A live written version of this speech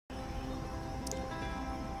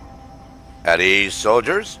At ease,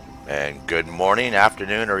 soldiers, and good morning,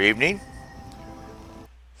 afternoon, or evening.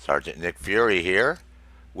 Sergeant Nick Fury here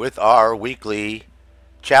with our weekly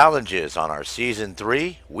challenges on our Season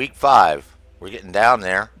 3, Week 5. We're getting down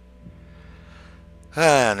there.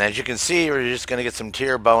 And as you can see, we're just going to get some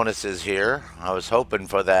tier bonuses here. I was hoping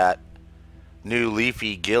for that new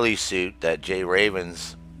leafy ghillie suit that Jay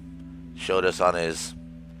Ravens showed us on his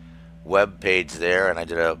web page there, and I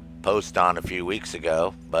did a post on a few weeks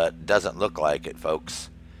ago, but it doesn't look like it,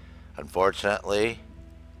 folks. Unfortunately.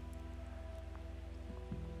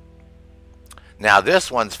 Now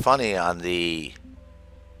this one's funny on the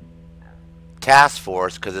task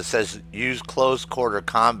force because it says use close quarter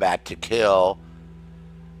combat to kill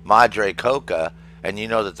Madre Coca, and you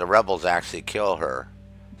know that the rebels actually kill her.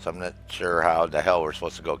 So I'm not sure how the hell we're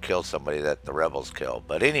supposed to go kill somebody that the rebels kill.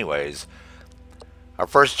 But anyways, our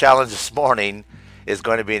first challenge this morning is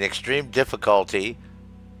going to be an extreme difficulty,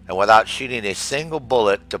 and without shooting a single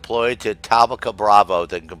bullet, deploy to Tabacal Bravo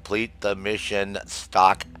to complete the mission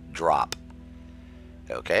stock drop.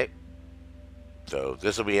 Okay, so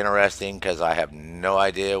this will be interesting because I have no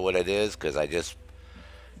idea what it is because I just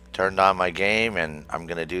turned on my game and I'm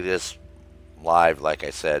going to do this live like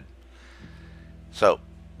I said. So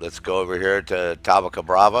let's go over here to Tabacal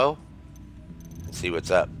Bravo and see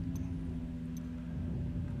what's up.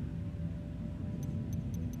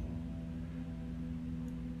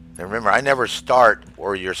 And remember, I never start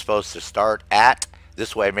where you're supposed to start at.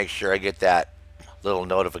 This way I make sure I get that little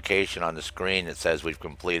notification on the screen that says we've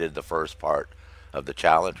completed the first part of the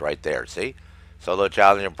challenge right there. See? Solo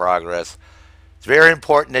challenge in progress. It's very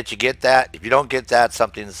important that you get that. If you don't get that,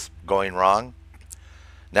 something's going wrong.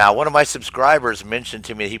 Now, one of my subscribers mentioned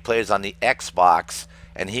to me he plays on the Xbox,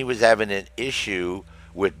 and he was having an issue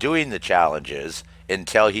with doing the challenges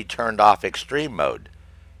until he turned off extreme mode.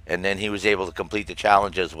 And then he was able to complete the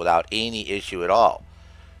challenges without any issue at all.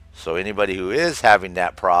 So anybody who is having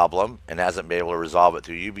that problem and hasn't been able to resolve it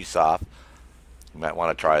through Ubisoft, you might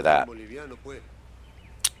want to try that.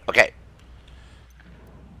 Okay.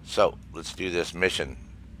 So let's do this mission.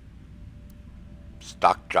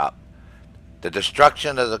 Stock drop. The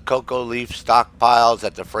destruction of the cocoa leaf stockpiles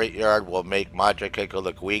at the freight yard will make Madre Coco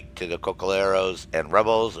look weak to the cocoleros and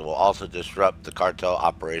rebels. It will also disrupt the cartel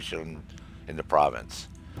operation in the province.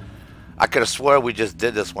 I could have swore we just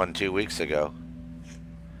did this one 2 weeks ago.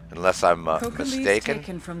 Unless I'm Coca mistaken. leaves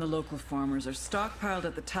taken from the local farmers are stockpiled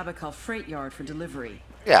at the Tabacal freight yard for delivery.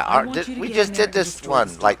 Yeah, we just did this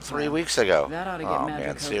one like 3 weeks ago. That ought to get Oh Madre man,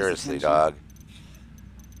 Coca's seriously, attention. dog.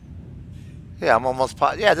 Yeah, I'm almost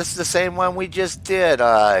yeah, this is the same one we just did.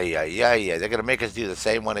 Yeah. They're gonna make us do the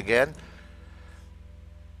same one again.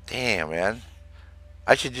 Damn, man.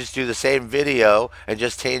 I should just do the same video and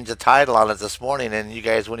just change the title on it this morning, and you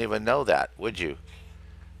guys wouldn't even know that, would you?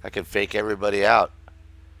 I could fake everybody out.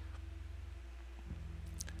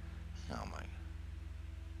 Oh my.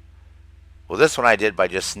 Well, this one I did by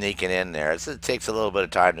just sneaking in there. It takes a little bit of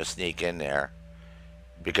time to sneak in there.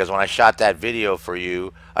 Because when I shot that video for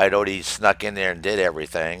you, I had already snuck in there and did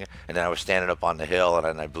everything. And then I was standing up on the hill and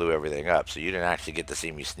then I blew everything up. So you didn't actually get to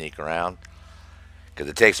see me sneak around. Because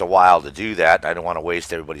it takes a while to do that. I don't want to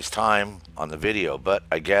waste everybody's time on the video. But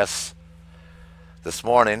I guess this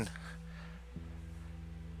morning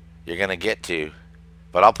you're going to get to.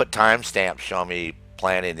 But I'll put timestamps showing me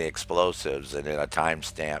planting the explosives. And then a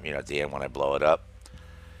timestamp, you know, at the end when I blow it up.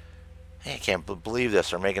 Hey, I can't believe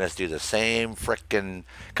this. They're making us do the same frickin'...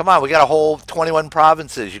 Come on, we got a whole 21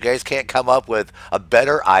 provinces. You guys can't come up with a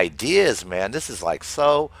better ideas, man. This is like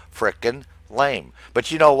so frickin' lame.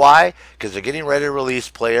 But you know why? Because they're getting ready to release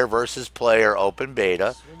player versus player open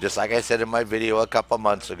beta. Just like I said in my video a couple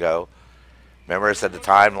months ago. Remember I said the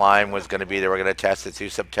timeline was going to be they were going to test it through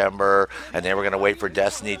September. And they were going to wait for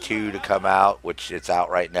Destiny 2 to come out. Which it's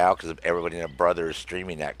out right now because everybody and their brother is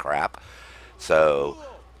streaming that crap. So...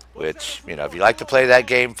 Which, you know, if you like to play that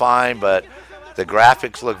game, fine, but the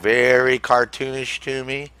graphics look very cartoonish to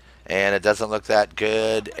me, and it doesn't look that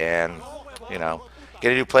good, and, you know,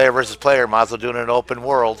 get a new player versus player, might as well do it in an open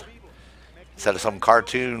world instead of some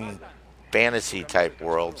cartoon fantasy type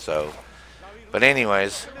world, so. But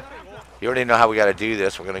anyways, you already know how we got to do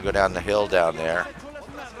this. We're going to go down the hill down there.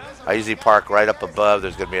 I usually park right up above.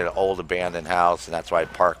 There's going to be an old abandoned house, and that's why I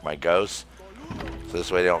park my Ghosts. So this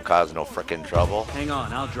way they don't cause no frickin' trouble. Hang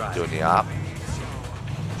on, I'll drive. Doing the op.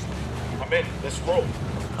 I'm in. Let's roll.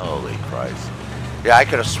 Holy Christ. Yeah, I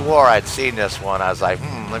could have swore I'd seen this one. I was like,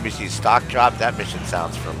 let me see. Stock drop? That mission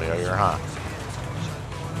sounds familiar, huh?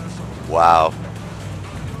 Wow.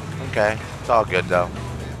 Okay. It's all good, though.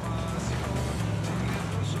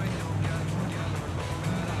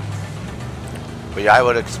 But yeah, I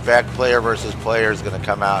would expect player versus player is going to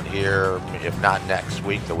come out here, if not next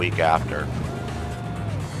week, the week after.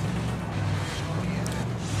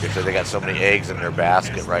 Because they got so many eggs in their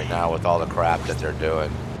basket right now with all the crap that they're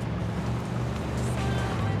doing.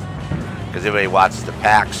 Because everybody watched the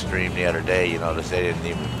PAX stream the other day, you notice they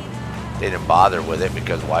didn't bother with it,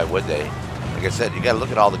 because why would they? Like I said, you got to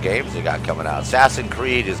look at all the games they got coming out. Assassin's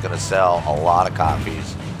Creed is going to sell a lot of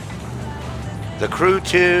copies. The Crew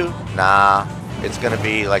 2, nah. It's going to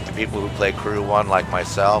be like the people who play Crew 1, like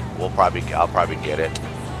myself. I'll probably get it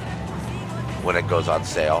when it goes on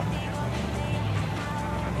sale.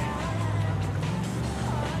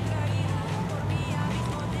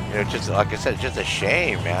 You know, just like I said, it's just a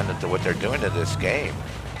shame, man, that what they're doing to this game.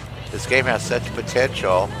 This game has such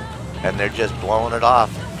potential, and they're just blowing it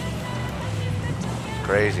off. It's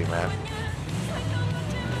crazy, man.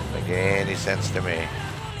 Doesn't make any sense to me,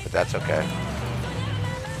 but that's okay.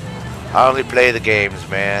 I only play the games,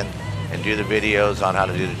 man, and do the videos on how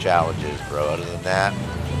to do the challenges, bro. Other than that,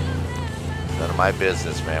 none of my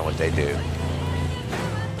business, man, what they do.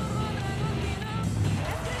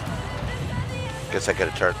 Guess I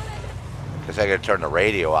gotta turn the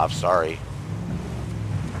radio off, sorry.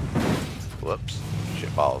 Whoops.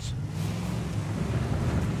 Shit balls.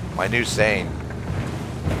 My new saying.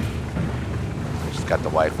 Just got the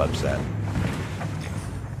wife upset.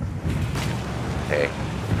 Hey.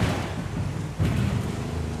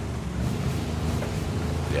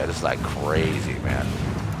 Yeah, this is like crazy, man.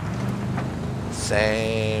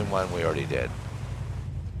 Same one we already did.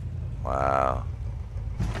 Wow.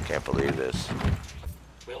 Can't believe this.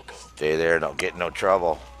 Stay there, don't get in no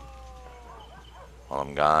trouble while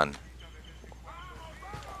I'm gone.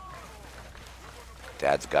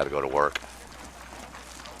 Dad's got to go to work.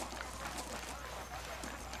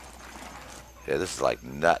 Yeah, this is like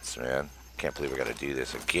nuts, man. Can't believe we're gonna do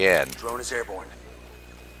this again. Drone is airborne.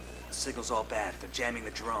 The signal's all bad. They're jamming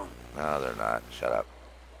the drone. No, they're not. Shut up.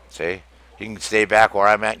 See? You can stay back where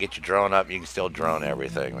I'm at, get your drone up. You can still drone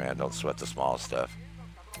everything, man. Don't sweat the small stuff.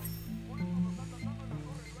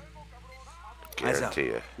 Guarantee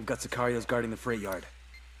you. We've got Sicarios guarding the freight yard.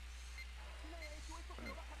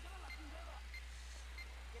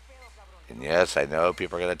 And yes, I know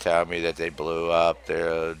people are going to tell me that they blew up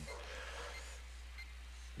their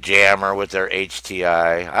jammer with their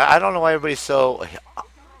HTI. I don't know why everybody's so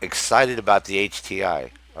excited about the HTI.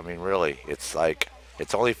 I mean, really, it's like,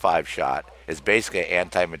 it's only 5-shot. It's basically an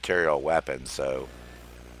anti-material weapon, so,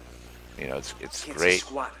 you know, it's Can't great. see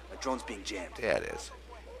squat. The drone's being jammed. Yeah, it is.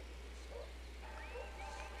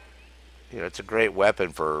 You know, it's a great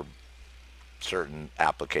weapon for certain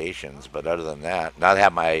applications, but other than that, now that I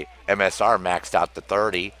have my MSR maxed out to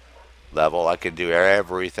 30 level, I can do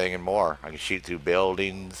everything and more. I can shoot through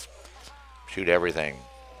buildings, shoot everything.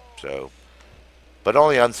 So, but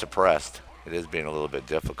only unsuppressed. It is being a little bit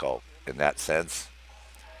difficult in that sense.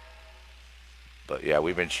 But yeah,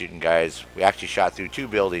 we've been shooting guys. We actually shot through 2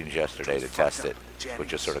 buildings yesterday to test it,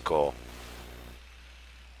 which is sort of cool.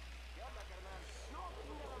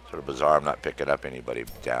 Sort of bizarre. I'm not picking up anybody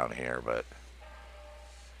down here, but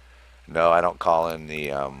no, I don't call in the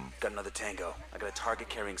Got another tango. I got a target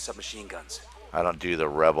carrying submachine guns. I don't do the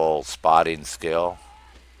rebel spotting skill.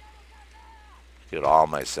 Do it all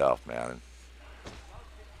myself, man.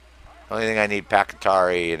 Only thing I need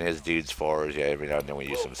Pakatari and his dudes for is, yeah, every now and then we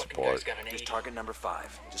use some support. Here's target number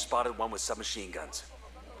 5. Just spotted one with submachine guns.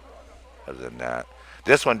 Other than that,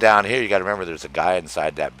 this one down here, you got to remember there's a guy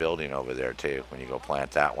inside that building over there too. When you go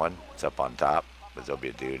plant that one, it's up on top, but there'll be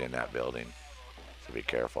a dude in that building, so be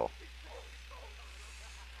careful.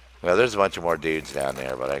 Well, there's a bunch of more dudes down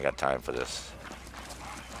there, but I ain't got time for this.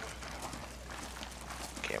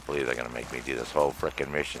 Can't believe they're gonna make me do this whole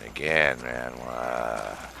frickin' mission again, man.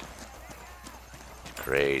 Wow.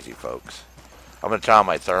 Crazy, folks. I'm gonna turn on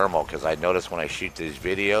my thermal because I notice when I shoot these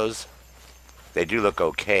videos, they do look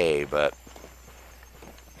okay, but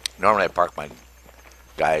normally I park my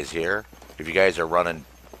guys here. If you guys are running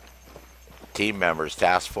team members,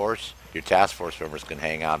 task force, your task force members can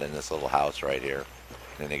hang out in this little house right here.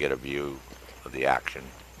 And then they get a view of the action.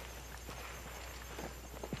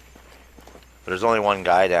 But there's only one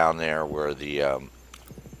guy down there where the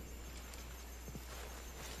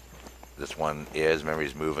this one is. Remember,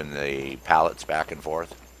 he's moving the pallets back and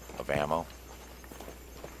forth of ammo.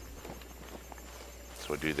 So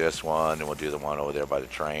we'll do this one, and we'll do the one over there by the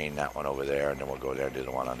train, that one over there, and then we'll go there and do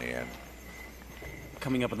the one on the end.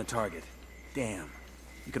 Coming up on the target. Damn.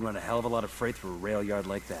 You can run a hell of a lot of freight through a rail yard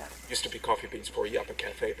like that. Used to be coffee beans for a Yappa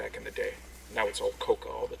Cafe back in the day. Now it's all coca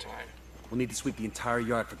all the time. We'll need to sweep the entire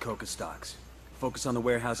yard for coca stocks. Focus on the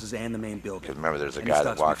warehouses and the main building. Because remember, there's a Any guy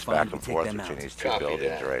that stocks we walks find, back we and take forth them between out. these two Copy buildings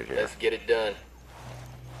that. right here. Let's get it done.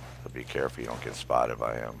 So be careful you don't get spotted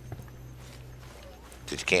by him.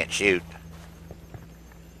 Just can't shoot.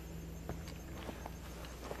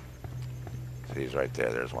 See, he's right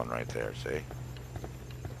there. There's one right there, see?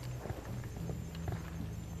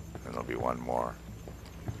 And there'll be one more.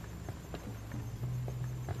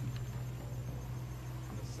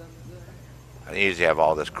 I usually have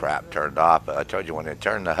all this crap turned off, but I told you when you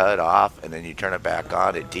turn the HUD off and then you turn it back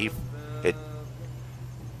on, it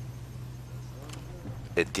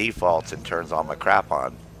defaults and turns all my crap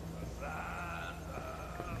on.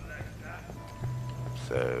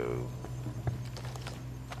 So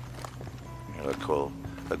it look cool.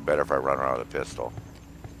 Look better if I run around with a pistol.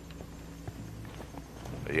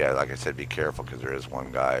 But yeah, like I said, be careful because there is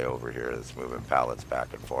one guy over here that's moving pallets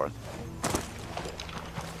back and forth.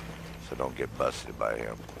 So don't get busted by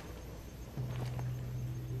him.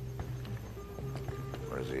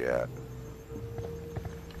 Where's he at?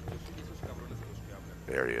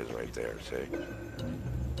 There he is right there, see?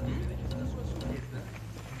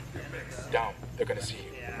 Down. They're gonna see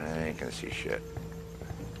you. I ain't gonna see shit.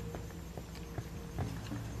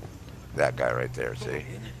 That guy right there, see?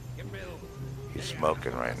 He's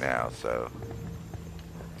smoking right now, so...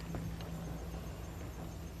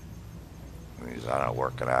 He's, I don't know,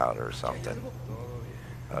 working out or something.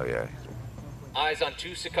 Oh, yeah. Eyes on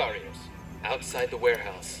 2 Sicarios. Outside the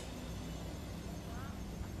warehouse.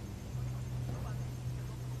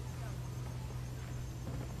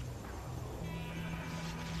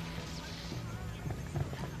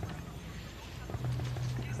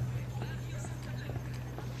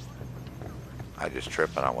 I just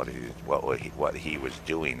tripping on what he was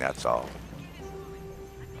doing, that's all.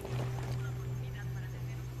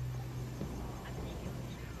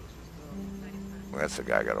 That's the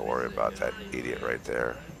guy I gotta worry about, that idiot right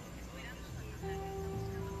there.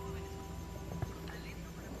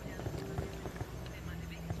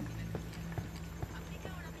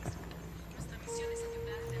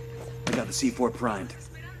 I got the C4 primed.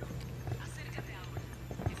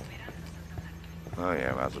 Oh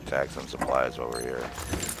yeah, might as well tag some supplies over here.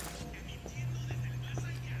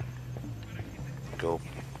 Cool.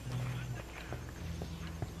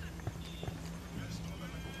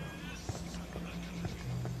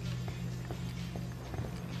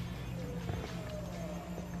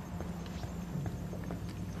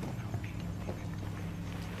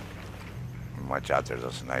 Watch out, there's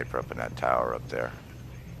a sniper up in that tower up there.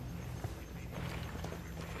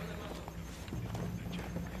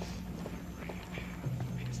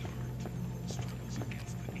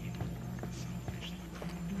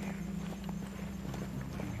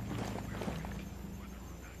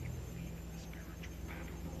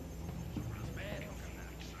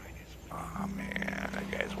 Oh man, that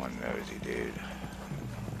guy's one nosy dude.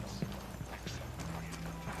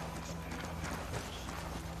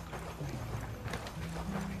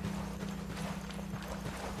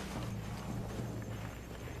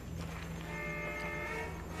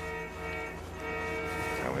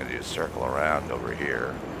 I'm going to do a circle around over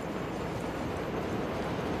here,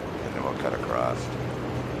 and then we'll cut across.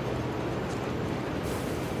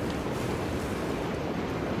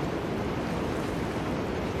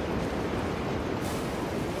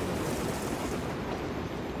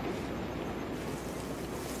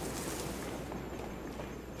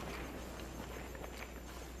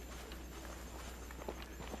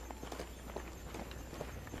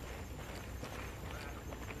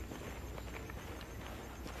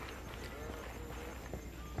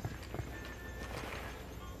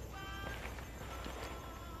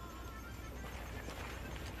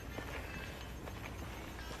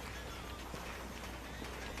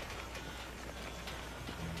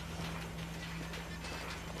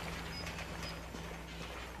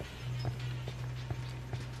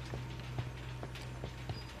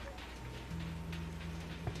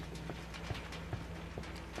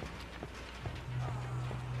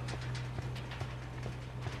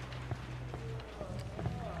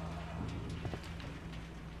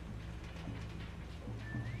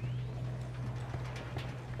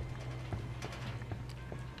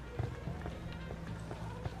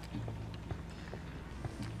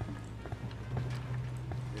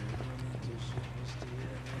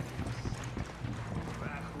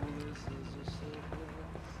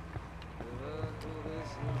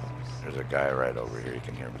 There's a guy right over here, you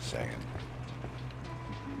can hear me singing.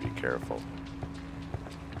 Be careful.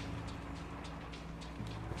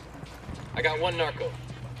 I got one narco.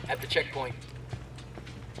 At the checkpoint.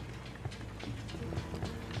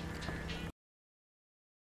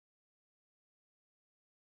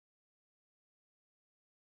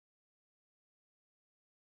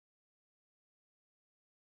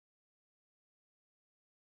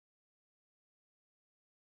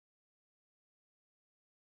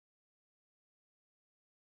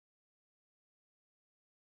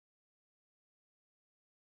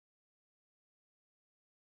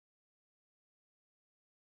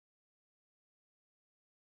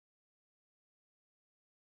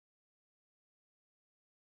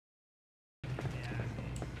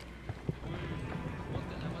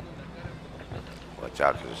 Watch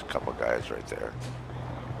out, 'cause there's a couple guys right there.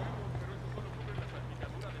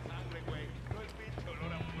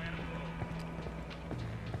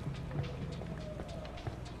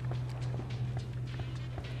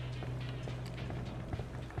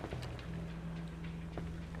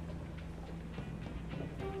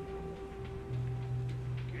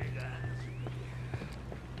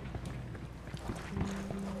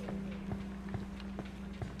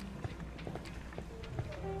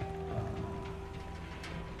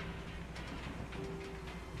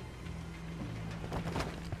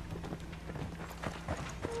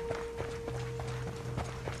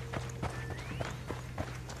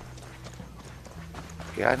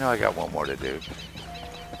 Yeah, I know I got one more to do.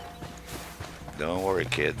 Don't worry,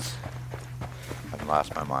 kids. I haven't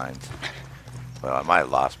lost my mind. Well, I might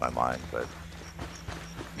have lost my mind, but...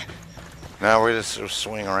 No, we're just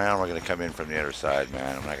swing around. We're going to come in from the other side,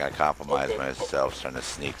 man. I'm not going to compromise myself trying to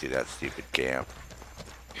sneak through that stupid camp.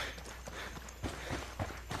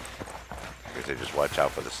 Because just watch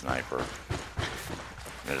out for the sniper.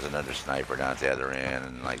 There's another sniper down at the other end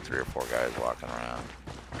and like 3 or 4 guys walking around.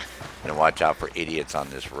 And watch out for idiots on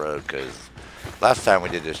this road, because last time we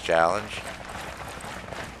did this challenge,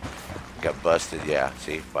 got busted, yeah,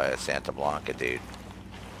 see, by a Santa Blanca dude.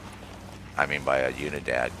 I mean by a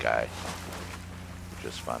Unidad guy. Which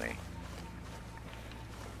is funny.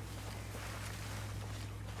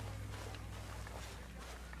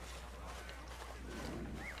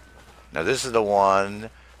 Now this is the one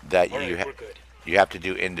that you have to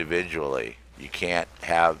do individually. You can't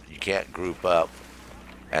group up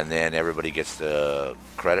and then everybody gets the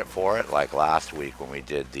credit for it. Like last week when we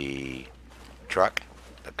did the truck,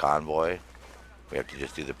 the convoy, we have to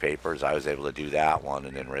just do the papers. I was able to do that one,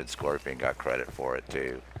 and then Red Scorpion got credit for it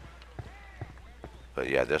too. But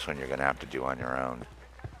yeah, this one you're gonna have to do on your own.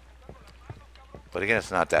 But again, it's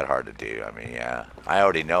not that hard to do. I mean, yeah, I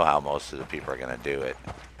already know how most of the people are gonna do it,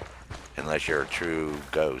 unless you're a true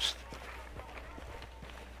ghost.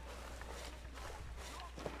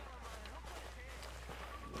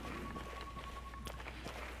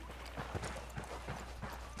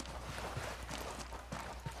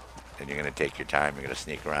 And you're going to take your time. You're going to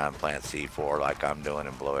sneak around, plant C4 like I'm doing,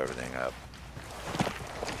 and blow everything up.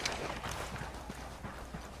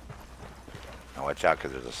 Now watch out,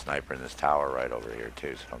 because there's a sniper in this tower right over here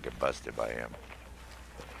too, so don't get busted by him.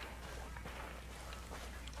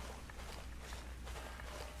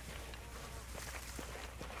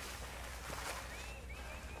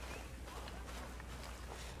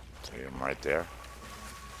 See him right there?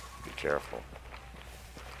 Be careful.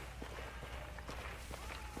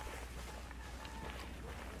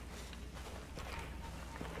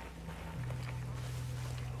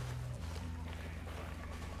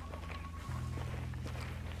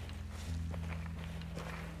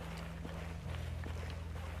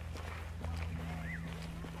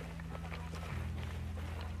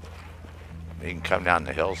 You can come down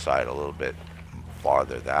the hillside a little bit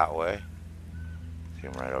farther that way. See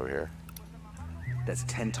him right over here? That's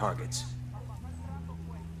 10 targets.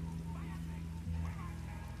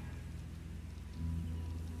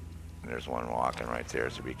 And there's one walking right there,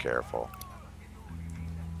 so be careful.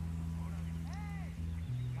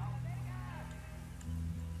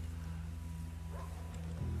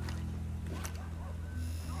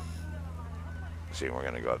 See, we're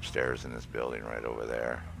going to go upstairs in this building right over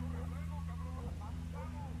there.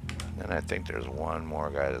 And I think there's one more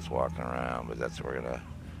guy that's walking around, but that's we're gonna.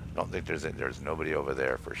 I don't think there's nobody over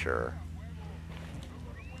there for sure.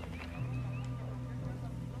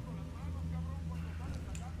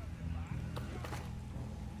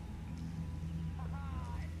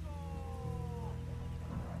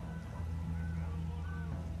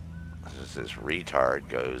 This retard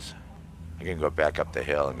goes. I can go back up the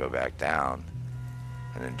hill and go back down,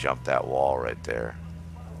 and then jump that wall right there.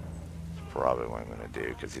 Probably what I'm going to do,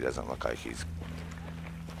 because he doesn't look like he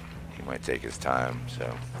might take his time, so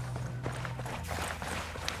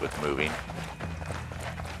with moving,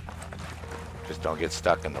 just don't get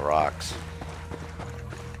stuck in the rocks.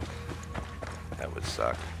 That would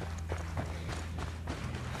suck.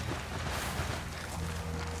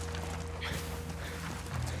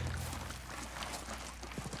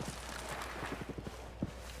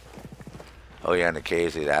 Oh yeah, and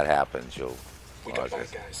occasionally that happens. We got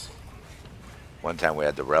 5 guys. One time we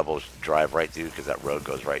had the rebels drive right through, because that road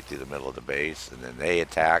goes right through the middle of the base, and then they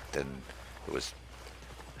attacked, and it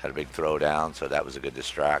had a big throwdown, so that was a good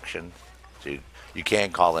distraction. So you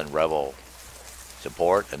can call in rebel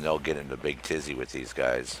support, and they'll get into a big tizzy with these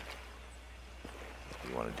guys. If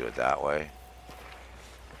you want to do it that way.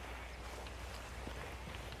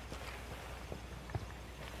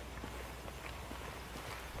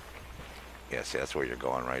 Yeah, see, that's where you're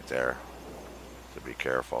going right there. So be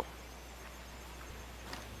careful.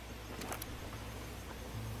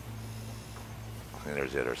 And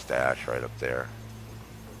there's the other stash right up there.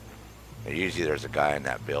 And usually there's a guy in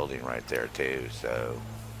that building right there too, so.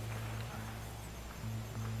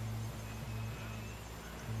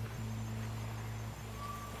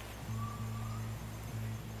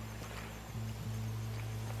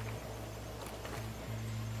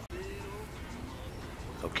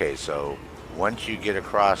 Okay, so once you get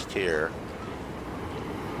across here,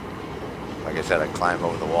 like I said, I climb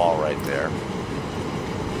over the wall right there.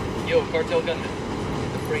 Yo, cartel gunman.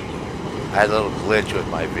 The freight yard. I had a little glitch with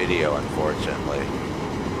my video, unfortunately.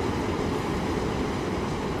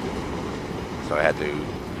 So I had to,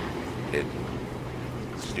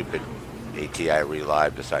 stupid ATI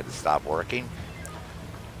Relive decided to stop working.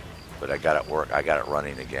 But I got it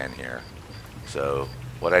running again here. So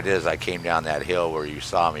what I did is I came down that hill where you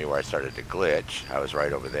saw me, where I started to glitch. I was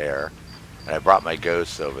right over there. And I brought my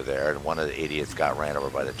ghosts over there, and one of the idiots got ran over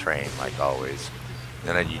by the train, like always.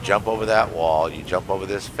 And then you jump over that wall, you jump over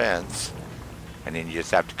this fence, and then you just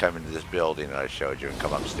have to come into this building that I showed you and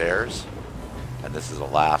come upstairs. And this is the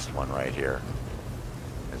last one right here.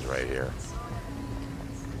 It's right here.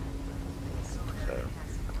 So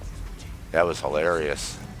that was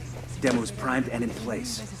hilarious. Demo's primed and in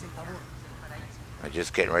place. I'm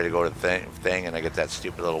just getting ready to go to the thing, and I get that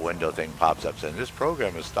stupid little window thing pops up saying, this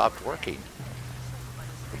program has stopped working.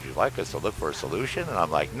 Would you like us to look for a solution? And I'm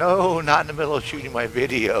like, no, not in the middle of shooting my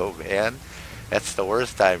video, man. That's the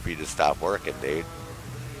worst time for you to stop working, dude.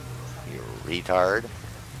 You retard.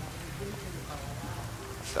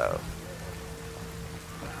 So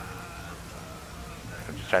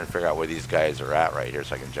I'm just trying to figure out where these guys are at right here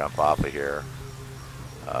so I can jump off of here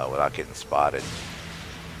without getting spotted.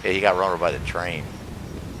 Hey, he got run over by the train,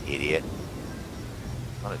 idiot.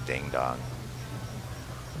 What a ding dong.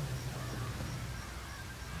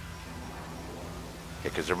 Yeah,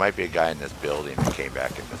 because there might be a guy in this building that came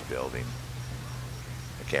back in this building.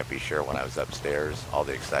 I can't be sure when I was upstairs. All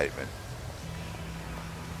the excitement.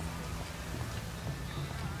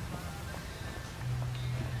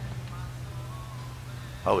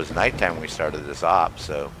 Oh, it was nighttime when we started this op,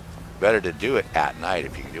 so better to do it at night.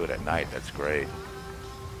 If you can do it at night, that's great.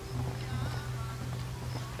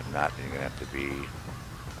 If not, then you're going to have to be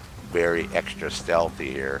very extra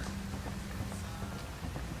stealthy here.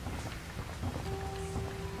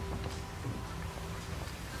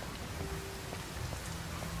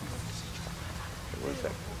 Where's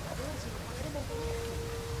that?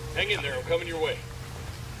 Hang in there, I'm coming your way.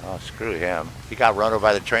 Oh, screw him. He got run over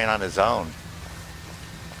by the train on his own.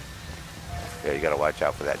 Yeah, you gotta watch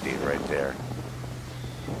out for that dude right there.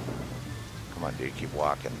 Come on, dude, keep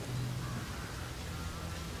walking.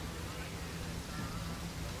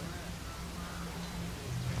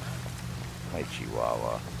 My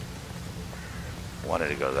Chihuahua. Wanted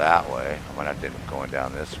to go that way. I might have to end up going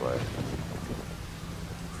down this way.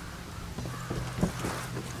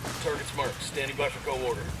 Target's marked, standing by for go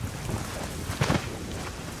order.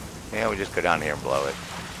 Yeah, we just go down here and blow it.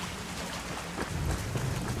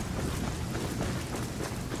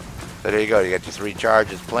 So there you go, you got your 3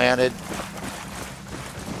 charges planted.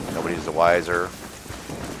 Nobody's the wiser.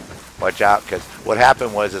 Watch out, because what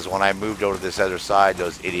happened was is when I moved over to this other side,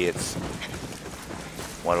 those idiots,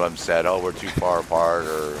 one of them said, oh, we're too far apart,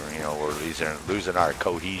 or, you know, we're losing our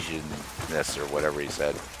cohesionness, or whatever he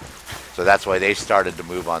said. So that's why they started to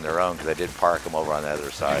move on their own, because I did park them over on the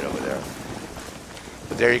other side over there.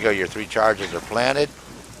 But there you go, your 3 charges are planted.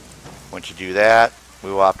 Once you do that,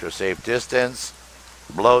 move off to a safe distance.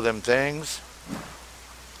 Blow them things.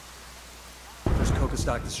 First Coca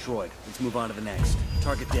stock destroyed. Let's move on to the next.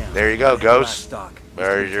 Target down. There you go, Ghost.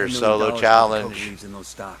 There's your solo challenge.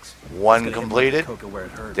 1 completed.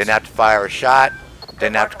 Didn't have to fire a shot.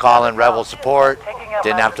 Didn't have to call in rebel support.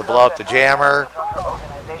 Didn't have to blow up the jammer.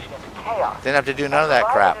 Didn't have to do none of that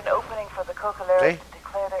crap. See?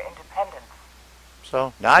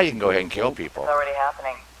 So now you can go ahead and kill people. It's already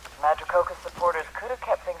happening. Madricoca's supporters could have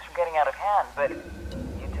kept things from getting out of hand, but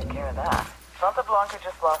you took care of that. Santa Blanca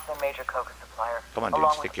just lost their major coca supplier. Come on,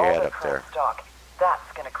 dude, stick your head up there. Stock.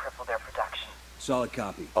 That's going to cripple their production. Solid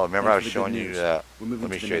copy. Oh, remember Thanks I was showing you that? We're moving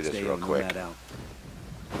Let me to the show you next this day real and quick that out.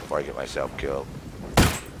 before I get myself killed.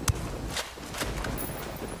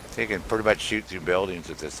 You can pretty much shoot through buildings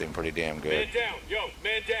with this thing pretty damn good. Man down, yo,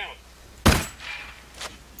 man down.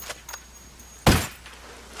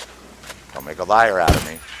 Don't make a liar out of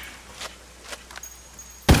me.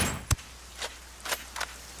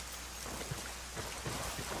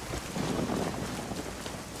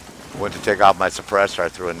 Went to take off my suppressor, I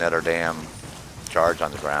threw another damn charge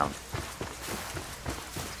on the ground.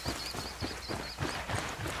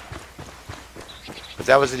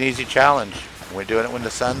 that was an easy challenge. We're doing it when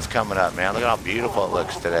the sun's coming up, man. Look at how beautiful it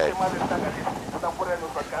looks today.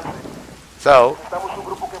 So,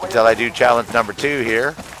 until I do challenge number 2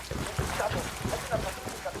 here.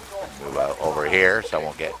 Move over here so I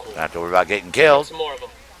won't have to worry about getting killed. Some more of them.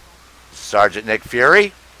 Sergeant Nick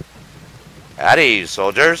Fury. At ease,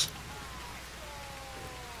 soldiers.